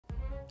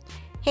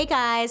Hey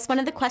guys, one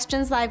of the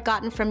questions that I've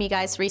gotten from you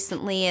guys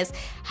recently is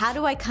how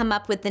do I come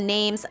up with the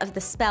names of the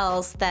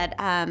spells that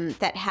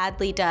that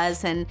Hadley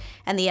does and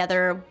the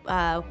other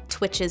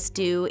Twitches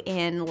do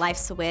in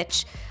Life's a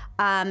Witch?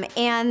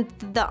 And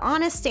the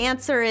honest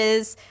answer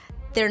is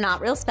they're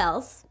not real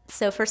spells.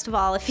 So first of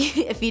all,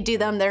 if you do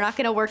them, they're not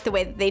going to work the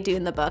way that they do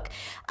in the book.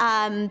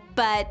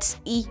 But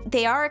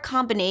they are a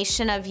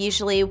combination of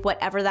usually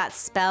whatever that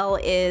spell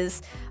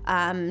is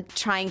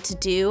trying to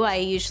do. I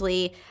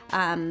usually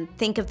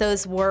think of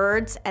those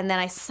words and then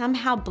I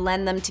somehow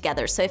blend them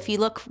together. So if you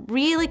look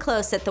really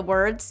close at the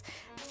words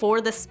for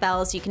the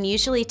spells, you can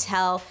usually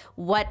tell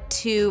what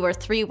 2 or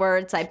 3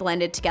 words I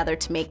blended together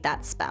to make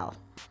that spell.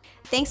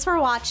 Thanks for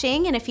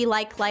watching, and if you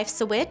like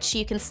Life's a Witch,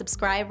 you can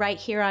subscribe right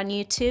here on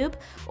YouTube,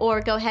 or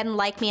go ahead and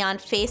like me on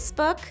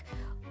Facebook,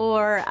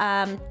 or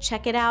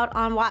check it out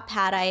on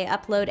Wattpad. I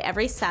upload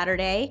every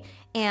Saturday,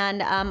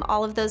 and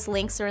all of those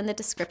links are in the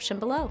description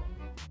below.